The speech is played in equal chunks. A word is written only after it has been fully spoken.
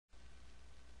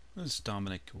This is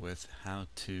Dominic with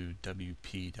howtowp.com,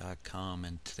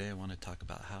 and today I want to talk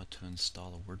about how to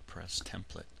install a WordPress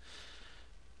template.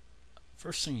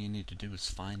 First thing you need to do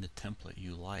is find a template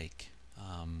you like.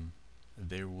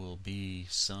 There will be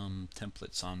some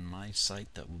templates on my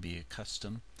site that will be a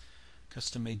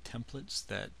custom-made templates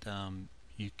that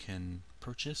you can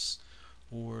purchase,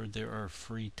 or there are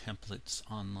free templates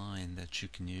online that you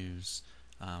can use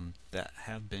that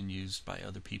have been used by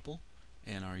other people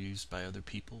and are used by other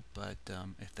people. But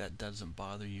if that doesn't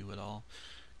bother you at all,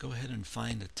 go ahead and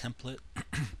find a template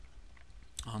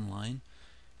online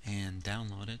and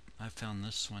download it. I found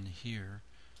this one here.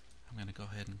 I'm going to go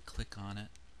ahead and click on it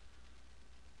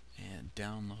and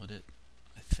download it.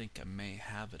 I think I may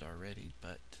have it already,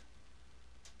 but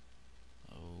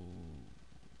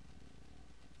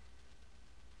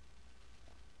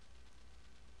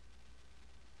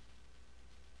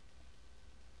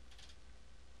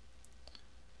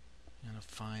I'm going to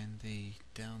find the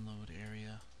download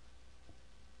area.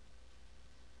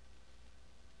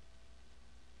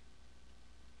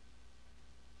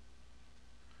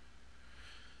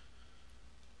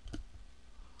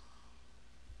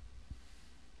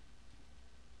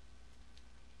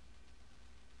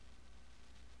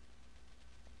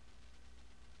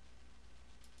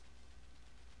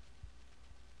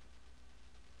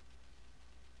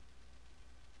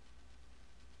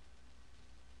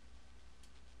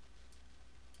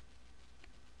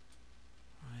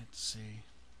 Let's see.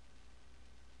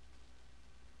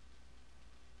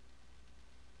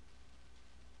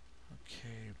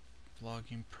 Okay,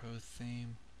 Blogging Pro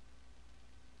theme.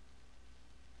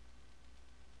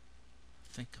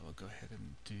 I think I'll go ahead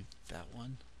and do that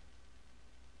one.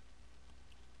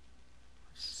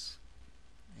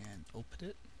 And open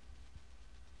it.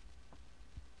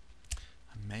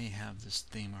 I may have this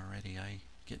theme already. I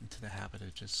get into the habit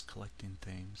of just collecting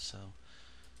themes, so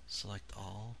select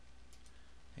all,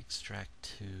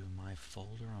 extract to my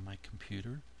folder on my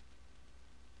computer.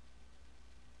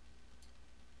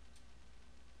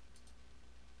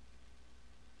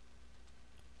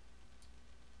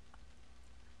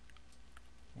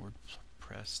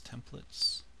 WordPress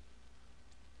templates.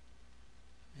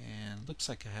 And looks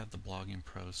like I have the Blogging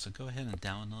Pro, so go ahead and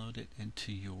download it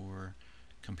into your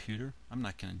computer. I'm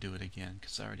not going to do it again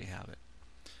because I already have it.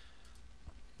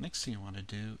 Next thing you want to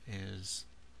do is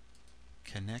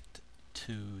connect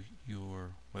to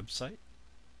your website.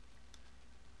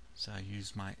 So I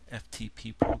use my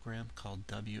FTP program called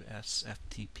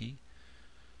WSFTP.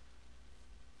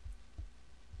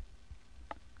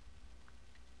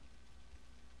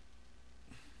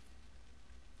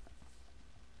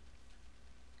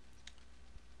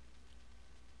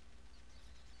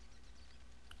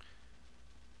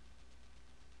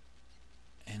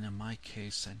 And in my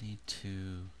case, I need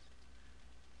to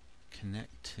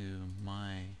connect to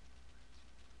my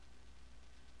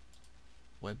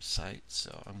website,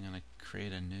 so I'm going to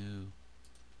create a new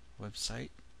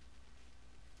website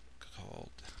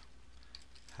called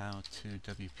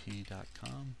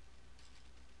howtowp.com.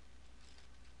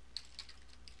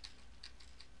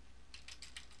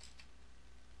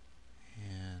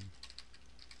 And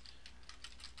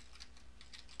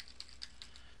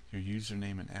your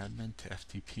username and admin to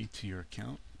FTP to your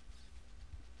account.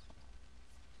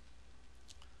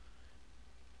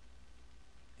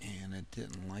 And it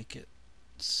didn't like it,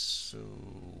 so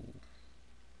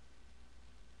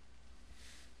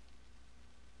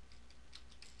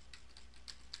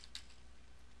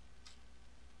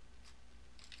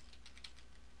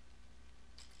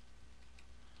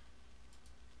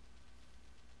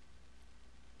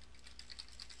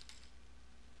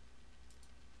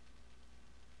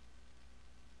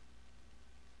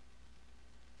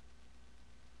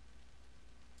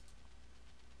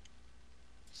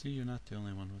see, you're not the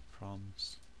only one with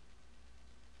problems.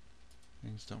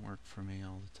 Things don't work for me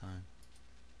all the time.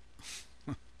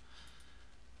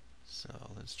 So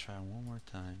let's try one more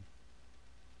time.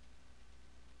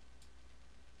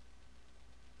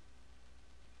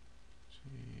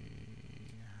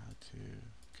 See how to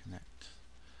connect.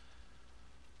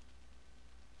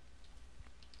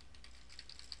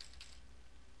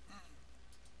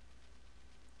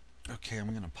 Okay,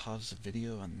 I'm going to pause the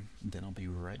video and then I'll be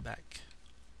right back.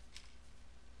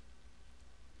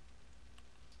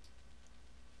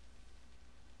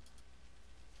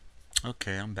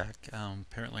 Okay, I'm back.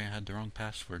 Apparently I had the wrong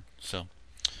password, so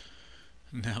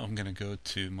now I'm going to go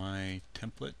to my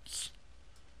templates,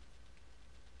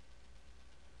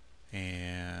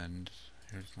 and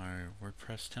here's my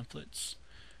WordPress templates,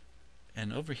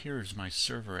 and over here is my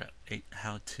server at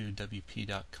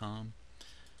howtowp.com.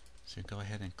 So go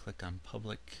ahead and click on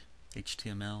public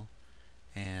HTML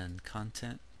and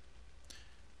content,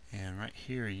 and right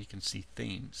here you can see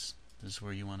themes. This is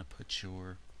where you want to put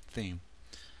your theme.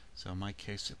 So in my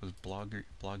case it was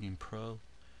Blogging Pro.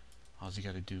 All you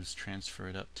got to do is transfer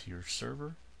it up to your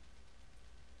server,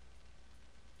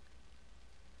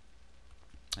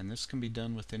 and this can be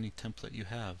done with any template you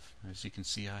have. As you can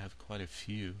see, I have quite a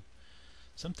few.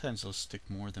 Sometimes I'll stick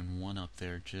more than one up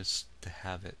there just to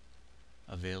have it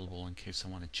available in case I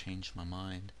want to change my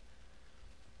mind.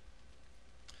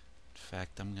 In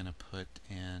fact, I'm going to put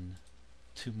in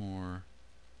 2 more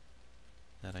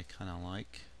that I kind of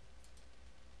like.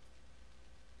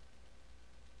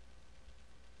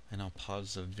 And I'll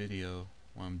pause the video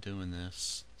while I'm doing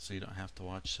this so you don't have to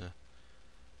watch the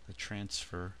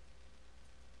transfer.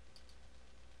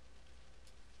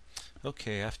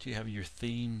 Okay, after you have your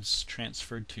themes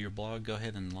transferred to your blog, go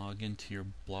ahead and log into your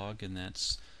blog, and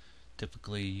that's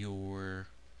typically your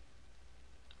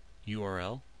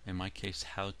URL. In my case,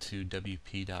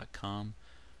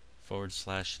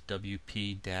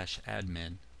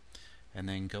 howtowp.com/wp-admin, and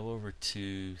then go over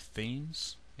to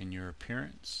themes in your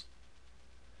appearance,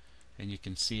 and you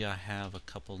can see I have a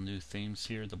couple new themes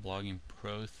here. The Blogging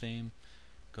Pro theme,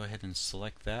 go ahead and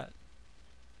select that,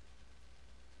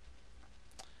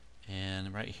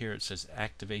 and right here it says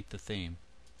activate the theme,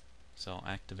 so I'll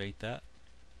activate that.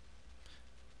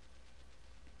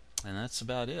 And that's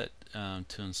about it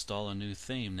to install a new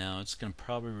theme. Now it's going to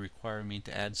probably require me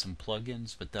to add some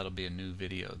plugins, but that'll be a new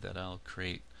video that I'll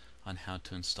create on how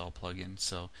to install plugins.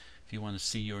 So if you want to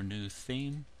see your new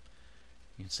theme,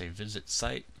 you can say visit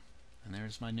site, and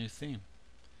there's my new theme.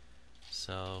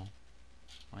 So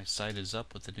my site is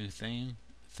up with the new theme,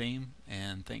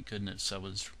 and thank goodness I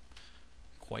was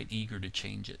quite eager to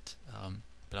change it.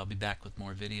 But I'll be back with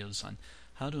more videos on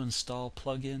how to install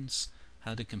plugins,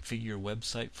 how to configure your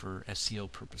website for SEO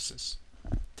purposes.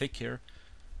 Take care.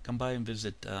 Come by and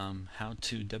visit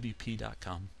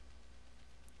howtowp.com.